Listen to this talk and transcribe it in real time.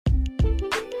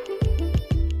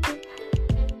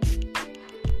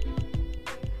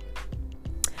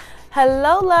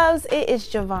Hello, loves. It is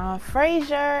Javon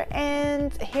Frazier,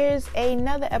 and here's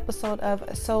another episode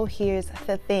of So Here's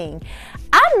the Thing.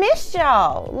 I missed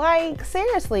y'all. Like,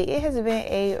 seriously, it has been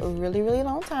a really, really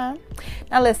long time.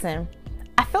 Now, listen,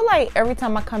 I feel like every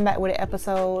time I come back with an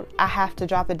episode, I have to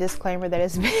drop a disclaimer that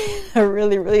it's been a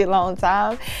really, really long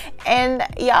time. And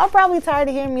y'all probably tired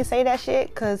of hearing me say that shit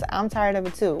because I'm tired of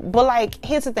it too. But, like,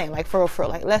 here's the thing, like, for real,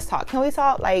 like, let's talk. Can we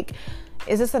talk? Like,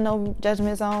 is this a no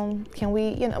judgment zone? Can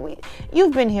we,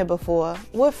 you've been here before.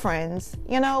 We're friends.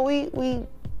 We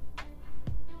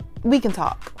can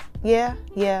talk. Yeah.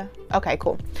 Okay,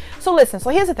 cool. So listen,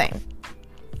 here's the thing.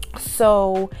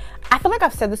 So I feel like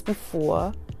I've said this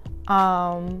before.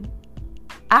 I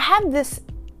have this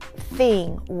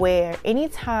thing where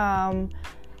anytime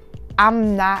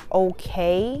I'm not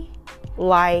okay,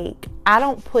 like, I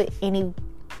don't put any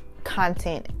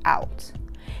content out.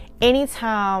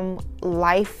 Anytime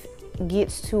life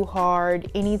gets too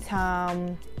hard,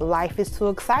 anytime life is too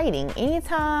exciting,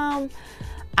 anytime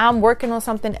I'm working on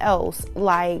something else,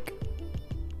 like,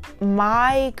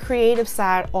 my creative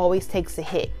side always takes a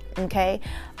hit, okay?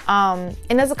 And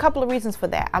there's a couple of reasons for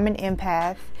that. I'm an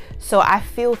empath, so I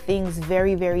feel things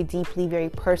very, very deeply, very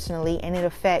personally, and it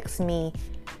affects me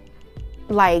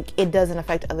like it doesn't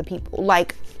affect other people.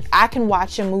 Like, I can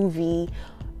watch a movie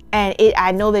and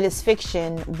I know that it's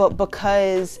fiction, but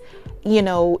because,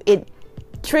 it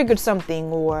triggered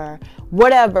something or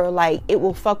whatever, like, it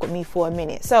will fuck with me for a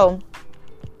minute. So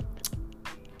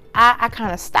I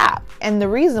kind of stop. And the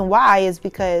reason why is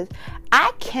because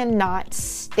I cannot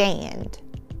stand,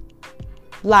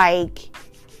 like,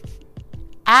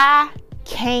 I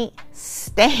can't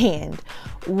stand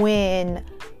when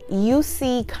you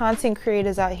see content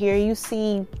creators out here, you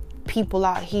see people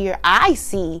out here, I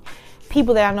see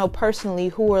people that I know personally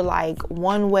who are like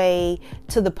one way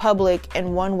to the public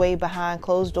and one way behind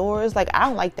closed doors. Like, I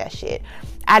don't like that shit.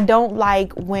 I don't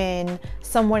like when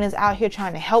someone is out here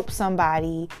trying to help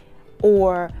somebody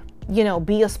or,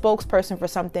 be a spokesperson for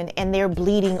something and they're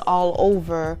bleeding all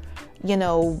over,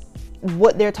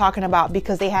 what they're talking about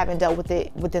because they haven't dealt with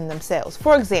it within themselves.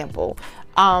 For example,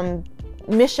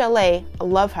 Michelle, I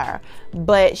love her,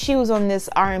 but she was on this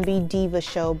R&B diva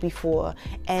show before,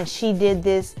 and she did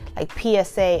this like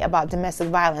PSA about domestic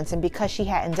violence, and because she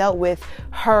hadn't dealt with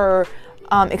her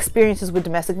experiences with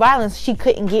domestic violence, she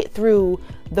couldn't get through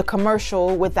the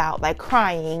commercial without like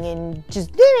crying and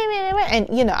just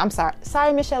and I'm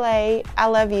sorry Michelle, I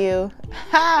love you.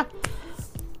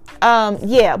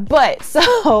 But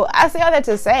so I say all that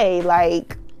to say,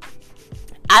 like,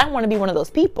 I don't want to be one of those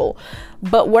people.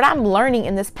 But what I'm learning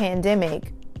in this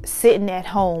pandemic, sitting at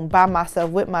home by myself,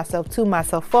 with myself, to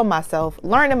myself, for myself,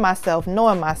 learning myself,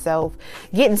 knowing myself,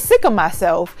 getting sick of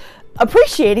myself,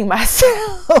 appreciating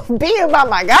myself, being by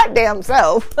my goddamn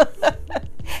self,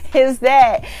 is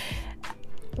that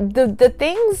the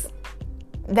things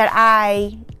that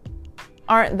I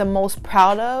aren't the most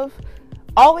proud of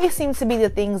always seem to be the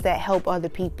things that help other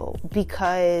people,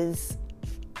 because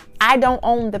I don't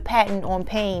own the patent on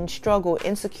pain, struggle,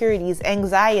 insecurities,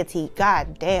 anxiety.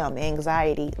 Goddamn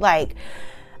anxiety. Like,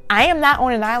 I am not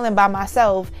on an island by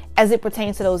myself as it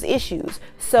pertains to those issues.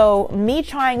 So me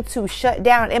trying to shut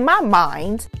down in my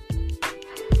mind,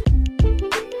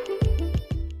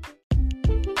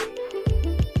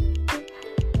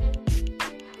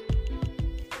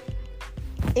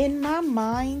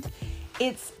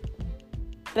 it's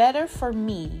better for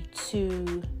me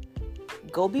to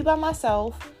go be by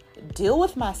myself, deal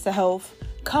with myself,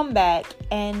 come back,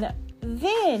 and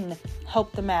then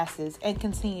help the masses and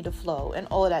continue to flow and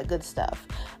all of that good stuff.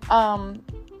 But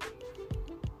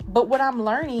what I'm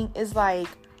learning is that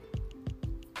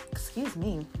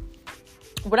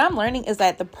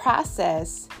the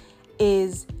process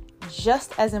is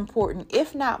just as important,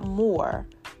 if not more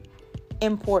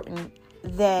important,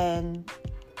 than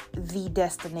the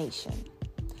destination.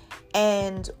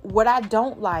 And what I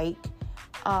don't like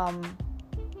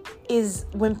is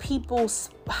when people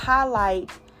highlight,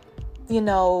 the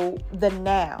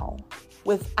now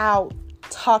without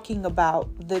talking about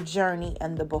the journey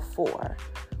and the before,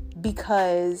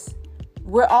 because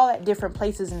we're all at different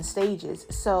places and stages.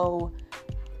 So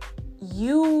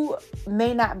you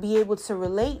may not be able to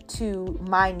relate to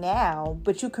my now,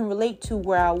 but you can relate to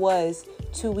where I was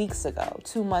 2 weeks ago,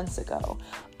 2 months ago.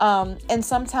 And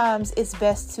sometimes it's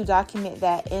best to document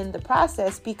that in the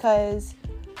process, because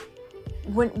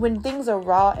when things are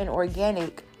raw and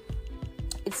organic,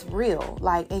 it's real.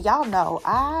 Like, and y'all know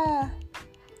I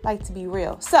like to be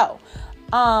real. So,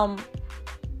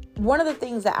 one of the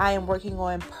things that I am working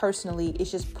on personally is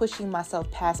just pushing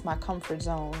myself past my comfort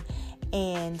zone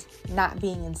and not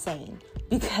being insane.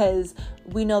 because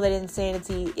we know that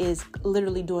insanity is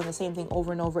literally doing the same thing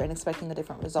over and over and expecting a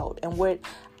different result. And what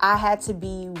I had to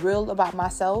be real about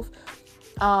myself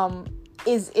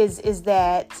is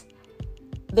that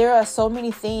there are so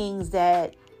many things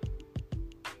that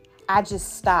I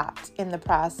just stopped in the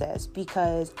process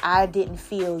because I didn't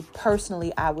feel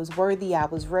personally I was worthy, I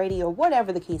was ready, or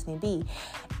whatever the case may be.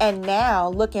 And now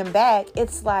looking back,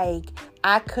 it's like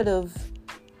I could have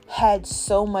had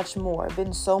so much more,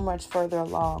 been so much further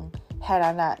along had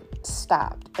I not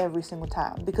stopped every single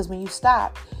time. Because when you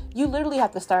stop, you literally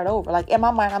have to start over. Like in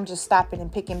my mind, I'm just stopping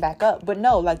and picking back up. But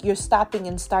no, like you're stopping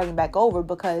and starting back over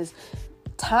because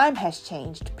time has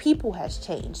changed. People has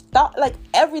changed. Like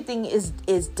everything is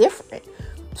different.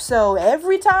 So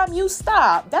every time you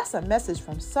stop, that's a message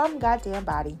from some goddamn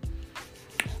body.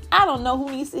 I don't know who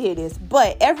needs to hear this,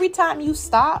 but every time you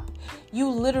stop, you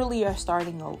literally are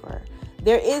starting over.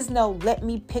 There is no let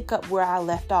me pick up where I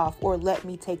left off or let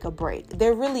me take a break.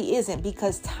 There really isn't,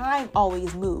 because time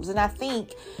always moves. And I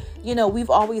think, we've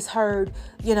always heard,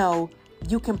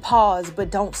 you can pause,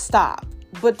 but don't stop.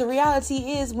 But the reality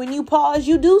is when you pause,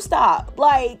 you do stop.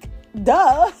 Like,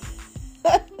 duh.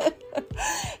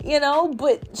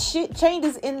 But shit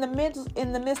changes in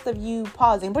the midst of you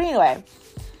pausing. But anyway,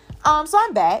 so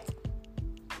I'm back.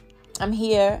 I'm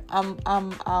here.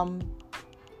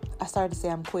 I started to say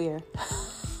I'm queer.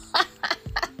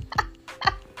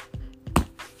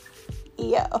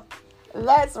 Yo,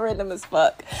 that's random as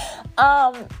fuck.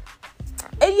 And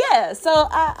yeah, so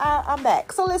I'm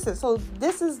back. So listen, so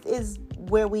this is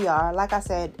where we are. Like I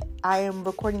said, I am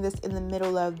recording this in the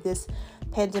middle of this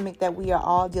pandemic that we are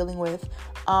all dealing with.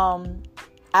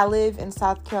 I live in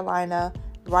South Carolina,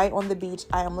 right on the beach.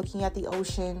 I am looking at the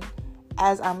ocean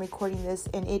as I'm recording this,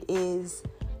 and it is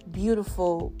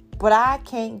beautiful. But I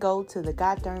can't go to the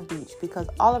goddamn beach because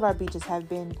all of our beaches have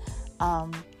been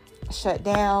shut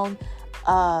down.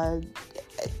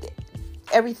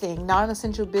 Everything,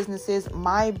 non-essential businesses,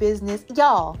 my business.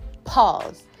 Y'all,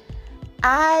 pause.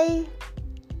 I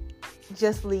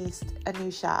just leased a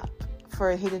new shop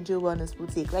for a Hidden Jewel Wellness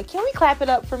Boutique. Like, can we clap it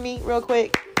up for me real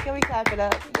quick? Can we clap it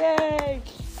up? Yay!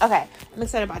 Okay, I'm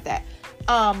excited about that.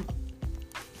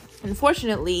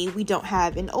 Unfortunately, we don't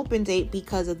have an open date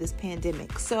because of this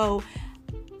pandemic. So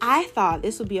I thought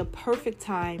this would be a perfect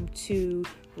time to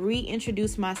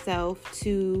reintroduce myself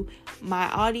to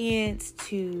my audience,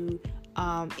 to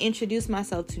introduce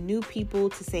myself to new people,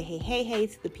 to say hey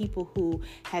to the people who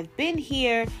have been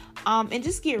here, and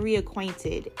just get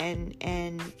reacquainted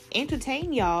and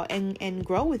entertain y'all and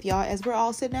grow with y'all as we're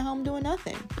all sitting at home doing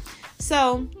nothing.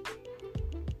 So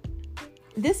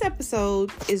this episode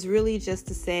is really just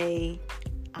to say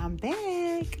I'm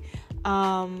back.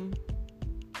 And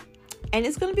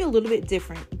it's going to be a little bit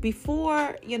different.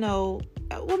 Before,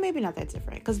 well, maybe not that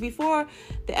different, because before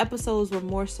the episodes were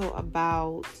more so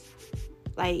about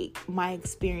like my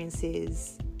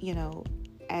experiences,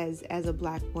 as a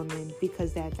Black woman,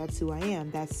 because that's who I am.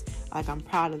 That's like, I'm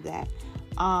proud of that.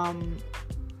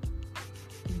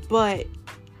 But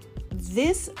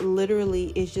this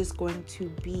literally is just going to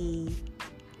be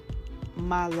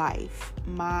my life,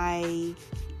 my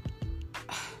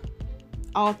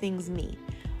all things me.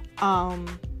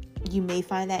 You may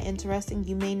find that interesting,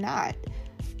 you may not.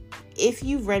 If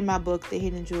you've read my book, The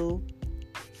Hidden Jewel,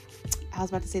 I was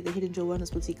about to say The Hidden Jewel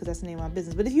Wellness Boutique because that's the name of my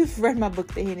business, but if you've read my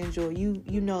book, The Hidden Jewel,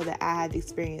 you know that I have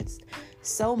experienced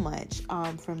so much,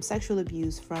 from sexual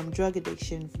abuse, from drug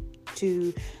addiction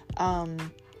to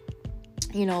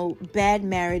bad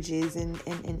marriages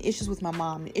and issues with my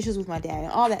mom and issues with my dad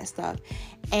and all that stuff.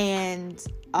 And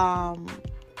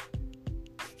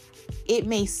it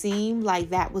may seem like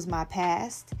that was my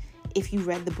past. If you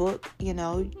read the book,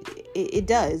 it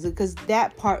does, because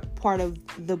that part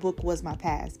of the book was my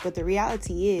past. But the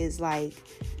reality is, like,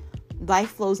 life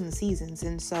flows in seasons.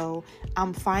 And so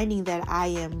I'm finding that I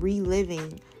am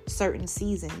reliving certain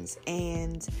seasons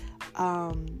and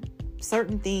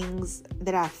certain things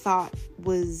that I thought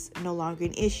was no longer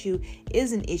an issue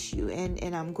is an issue.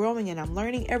 And I'm growing and I'm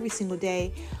learning every single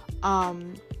day.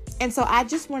 And so I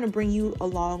just want to bring you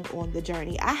along on the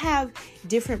journey. I have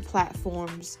different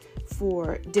platforms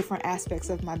for different aspects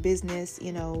of my business,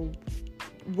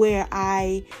 where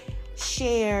I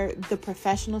share the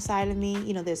professional side of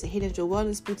me. There's a Hidden Jewel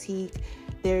Wellness Boutique.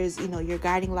 There's, your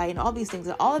guiding light and all these things.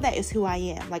 And all of that is who I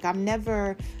am. Like, I'm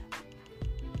never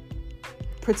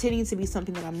pretending to be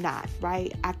something that I'm not,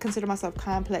 right? I consider myself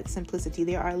complex simplicity.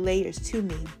 There are layers to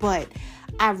me, but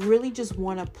I really just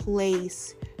want a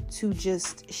place to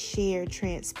just share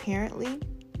transparently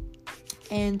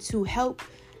and to help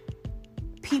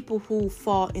people who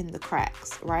fall in the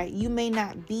cracks, right? You may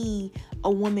not be a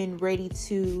woman ready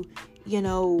to,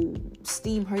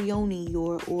 steam her yoni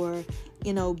or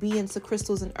be into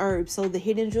crystals and herbs. So the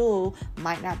hidden jewel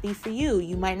might not be for you.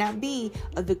 You might not be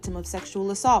a victim of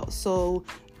sexual assault. So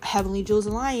Heavenly Jewels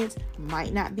Alliance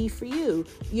might not be for you.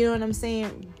 You know what I'm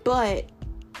saying? But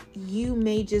you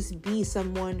may just be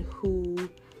someone who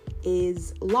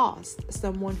is lost,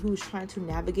 someone who's trying to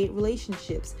navigate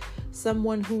relationships,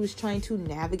 someone who's trying to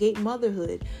navigate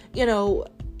motherhood,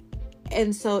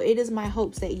 and so it is my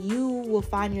hopes that you will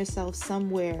find yourself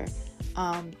somewhere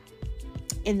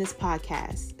in this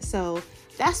podcast. So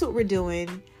that's what we're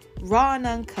doing, raw and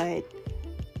uncut,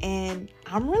 and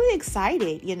I'm really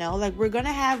excited. We're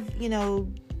gonna have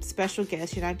special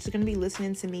guests. You're not just gonna be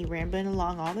listening to me rambling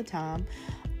along all the time.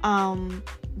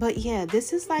 But yeah,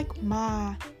 this is like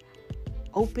my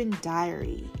open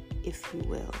diary, if you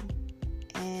will.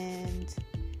 And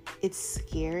it's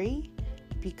scary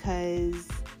because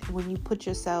when you put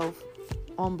yourself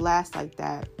on blast like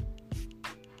that,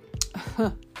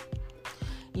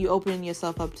 you opening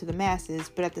yourself up to the masses.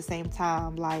 But at the same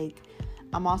time,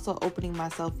 I'm also opening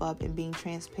myself up and being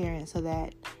transparent so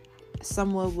that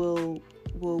someone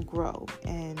will grow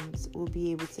and will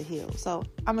be able to heal. So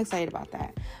I'm excited about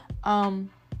that.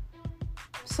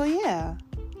 So yeah,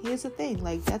 here's the thing,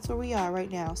 that's where we are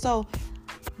right now. So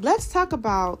let's talk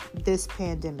about this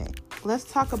pandemic. Let's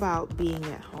talk about being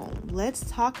at home. Let's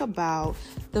talk about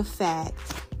the fact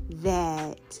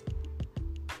that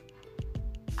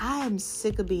I am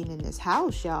sick of being in this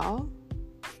house, y'all.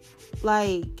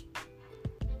 I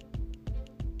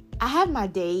have my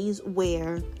days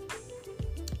where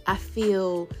I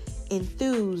feel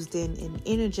enthused and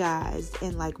energized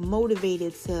and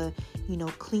motivated to,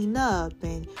 clean up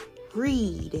and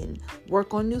read and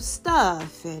work on new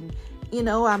stuff, and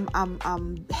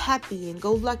I'm happy and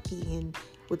go lucky and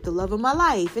with the love of my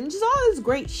life and just all this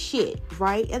great shit,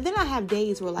 right? And then I have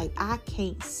days where I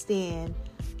can't stand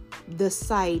the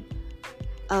sight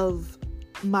of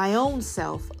my own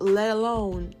self, let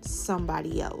alone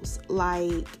somebody else.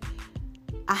 I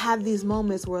have these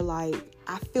moments where I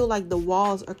feel like the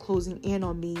walls are closing in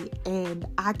on me and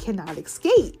I cannot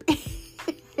escape.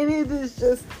 And it is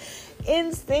just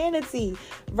insanity,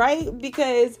 right?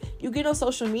 Because you get on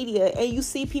social media and you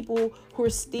see people who are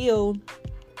still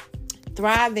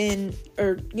thriving,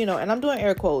 or and I'm doing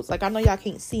air quotes, I know y'all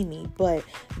can't see me, but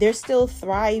they're still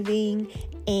thriving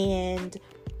and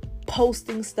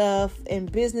posting stuff,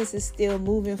 and business is still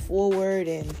moving forward,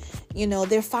 and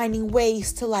they're finding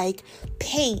ways to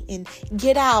paint and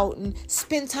get out and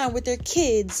spend time with their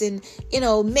kids, and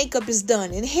makeup is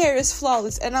done and hair is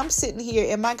flawless, and I'm sitting here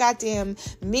in my goddamn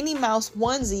Minnie Mouse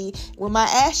onesie with my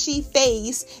ashy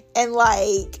face and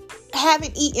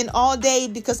haven't eaten all day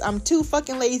because I'm too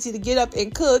fucking lazy to get up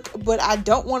and cook, but I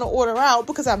don't want to order out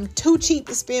because I'm too cheap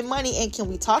to spend money. And can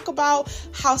we talk about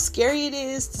how scary it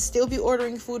is to still be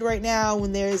ordering food right now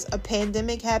when there's a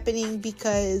pandemic happening,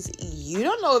 because you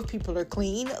don't know if people are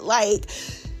clean?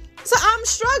 So I'm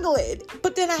struggling.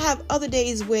 But then I have other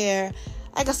days where,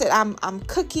 like I said, I'm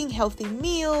cooking healthy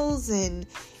meals and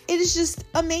it is just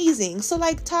amazing. So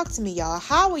talk to me, y'all.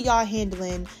 How are y'all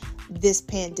handling this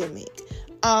pandemic?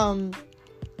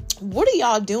 What are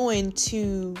y'all doing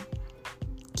to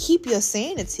keep your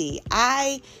sanity?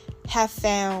 I have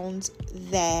found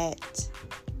that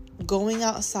going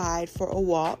outside for a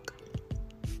walk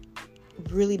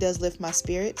really does lift my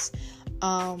spirits.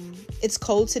 It's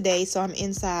cold today, so I'm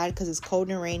inside because it's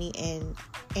cold and rainy, and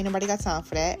ain't nobody got time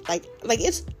for that.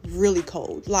 It's really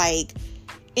cold,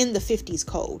 in the 50s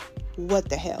cold. What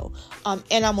the hell?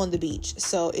 And I'm on the beach,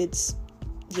 so it's,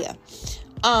 yeah.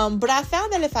 But I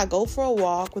found that if I go for a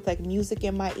walk with music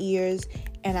in my ears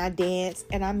and I dance,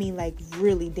 and I mean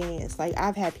really dance,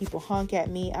 I've had people honk at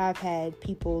me, I've had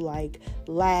people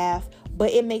laugh,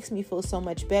 but it makes me feel so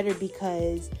much better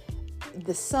because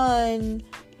the sun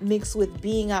mixed with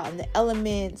being out in the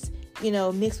elements,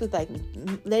 mixed with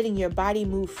letting your body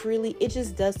move freely, it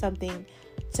just does something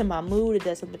to my mood, it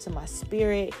does something to my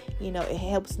spirit, it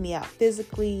helps me out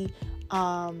physically,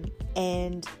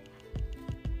 and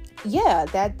yeah,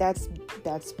 that's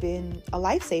been a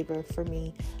lifesaver for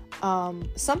me.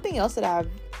 Something else that I've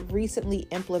recently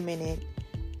implemented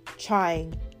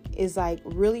trying is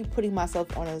really putting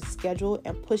myself on a schedule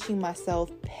and pushing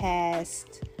myself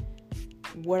past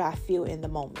what I feel in the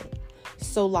moment.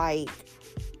 So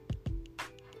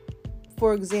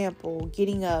for example,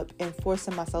 getting up and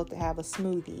forcing myself to have a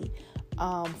smoothie,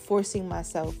 forcing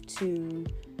myself to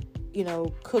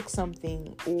cook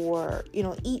something or,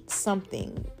 eat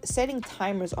something, setting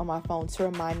timers on my phone to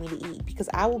remind me to eat, because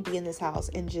I will be in this house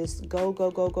and just go,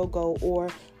 or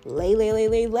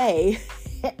lay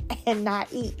and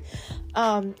not eat.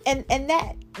 And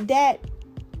that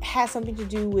has something to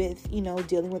do with,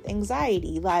 dealing with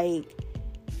anxiety. Like,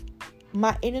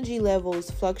 my energy levels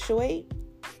fluctuate.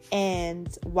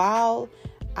 And while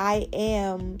I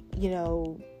am,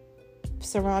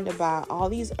 surrounded by all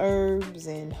these herbs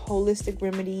and holistic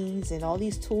remedies and all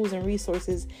these tools and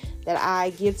resources that I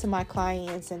give to my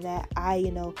clients and that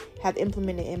I, have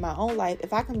implemented in my own life,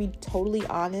 if I can be totally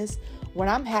honest, when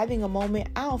I'm having a moment,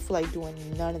 I don't feel like doing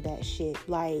none of that shit.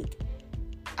 Like,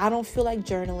 I don't feel like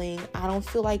journaling. I don't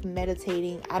feel like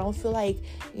meditating. I don't feel like,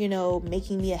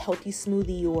 making me a healthy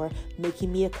smoothie or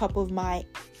making me a cup of my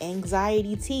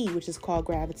anxiety tea, which is called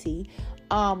Gravity.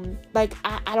 I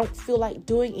don't feel like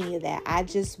doing any of that. I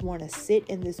just want to sit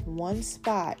in this one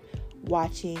spot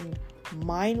watching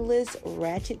mindless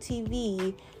ratchet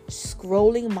TV,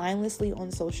 scrolling mindlessly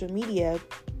on social media,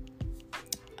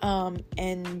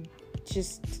 and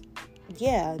just,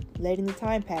 letting the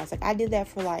time pass. Like, I did that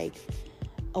for like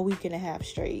a week and a half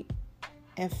straight.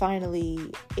 And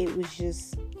finally, it was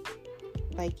just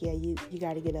like, you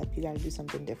got to get up. You got to do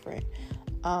something different.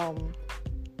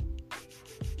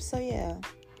 So yeah.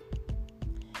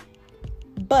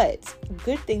 But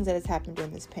good things that has happened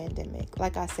during this pandemic.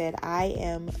 Like I said, I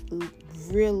am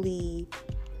really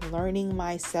learning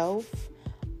myself.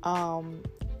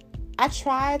 I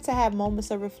try to have moments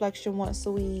of reflection once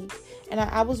a week. And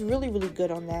I was really, really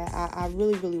good on that. I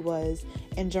really, really was.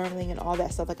 And journaling and all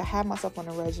that stuff. Like, I had myself on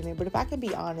a regimen. But if I can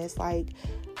be honest, like,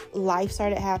 life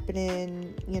started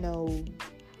happening,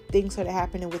 things started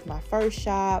happening with my first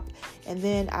shop. And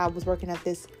then I was working at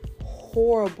this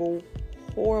horrible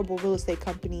real estate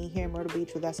company here in Myrtle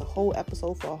Beach. Well, that's a whole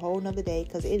episode for a whole nother day,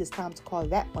 because it is time to call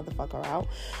that motherfucker out.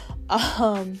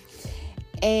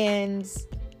 And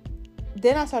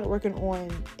then I started working on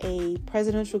a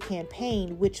presidential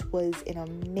campaign, which was an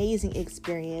amazing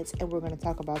experience, and we're going to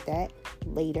talk about that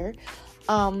later.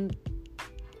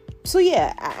 So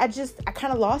yeah, I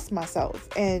kind of lost myself.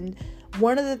 And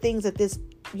one of the things that this,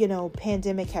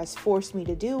 pandemic has forced me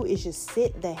to do is just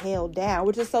sit the hell down,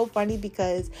 which is so funny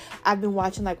because I've been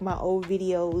watching like my old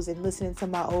videos and listening to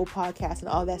my old podcasts and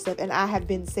all that stuff. And I have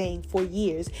been saying for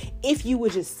years, if you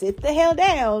would just sit the hell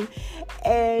down.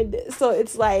 And so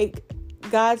it's like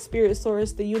God, spirit,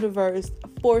 source, the universe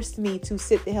forced me to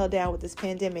sit the hell down with this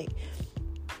pandemic.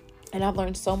 And I've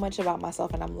learned so much about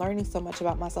myself, and I'm learning so much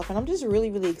about myself, and I'm just really,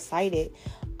 really excited.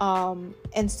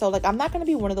 And so, like, I'm not going to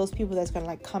be one of those people that's going to,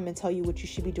 like, come and tell you what you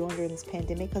should be doing during this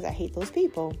pandemic, because I hate those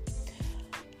people.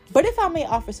 But if I may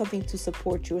offer something to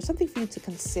support you or something for you to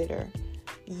consider,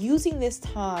 using this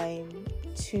time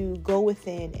to go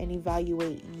within and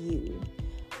evaluate you,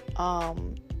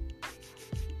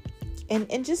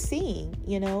 and just seeing,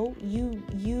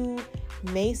 you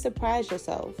may surprise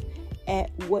yourself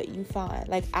at what you find.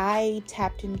 Like, I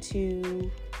tapped into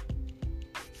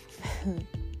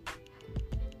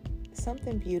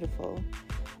something beautiful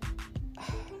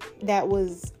that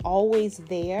was always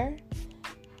there,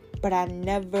 but I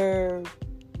never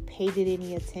paid it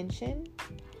any attention.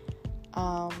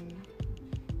 And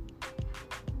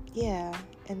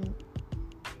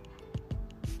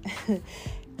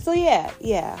so yeah.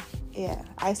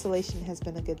 Isolation has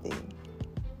been a good thing.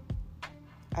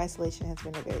 Isolation has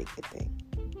been a very good thing.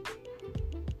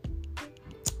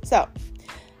 So,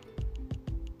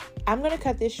 I'm going to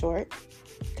cut this short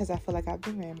because I feel like I've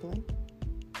been rambling.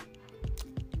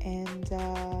 And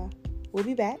we'll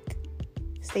be back.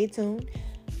 Stay tuned.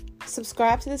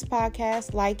 Subscribe to this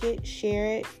podcast, like it, share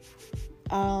it.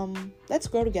 Let's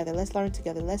grow together. Let's learn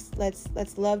together.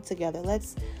 Let's love together.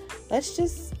 Let's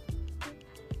just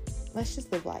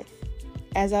live life.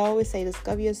 As I always say,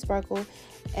 discover your sparkle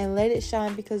and let it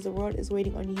shine, because the world is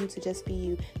waiting on you to just be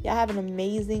you. Y'all have an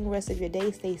amazing rest of your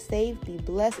day. Stay safe. Be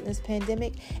blessed in this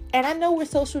pandemic. And I know we're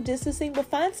social distancing, but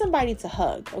find somebody to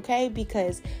hug, okay?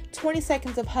 Because 20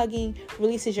 seconds of hugging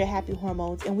releases your happy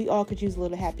hormones, and we all could use a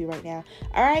little happy right now.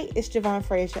 All right, it's Javon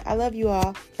Frazier. I love you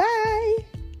all. Bye.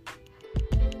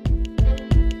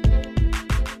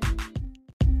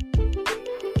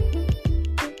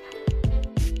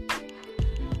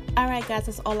 right, guys,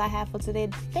 that's all I have for today.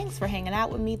 Thanks for hanging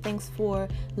out with me. Thanks for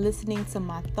listening to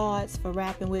my thoughts, for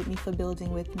rapping with me, for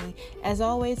building with me. As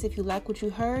always, if you like what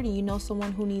you heard and you know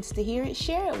someone who needs to hear it,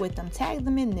 share it with them. Tag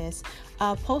them in this.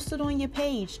 Post it on your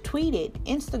page. Tweet it.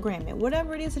 Instagram it.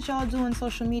 Whatever it is that y'all do in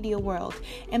social media world.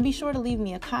 And be sure to leave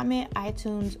me a comment.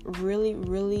 iTunes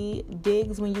really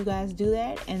digs when you guys do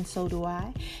that, and so do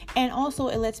I. And also,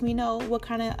 it lets me know what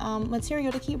kind of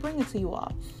material to keep bringing to you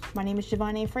all. My name is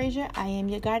Javonne Frazier. I am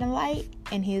your guiding light,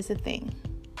 and here's the thing.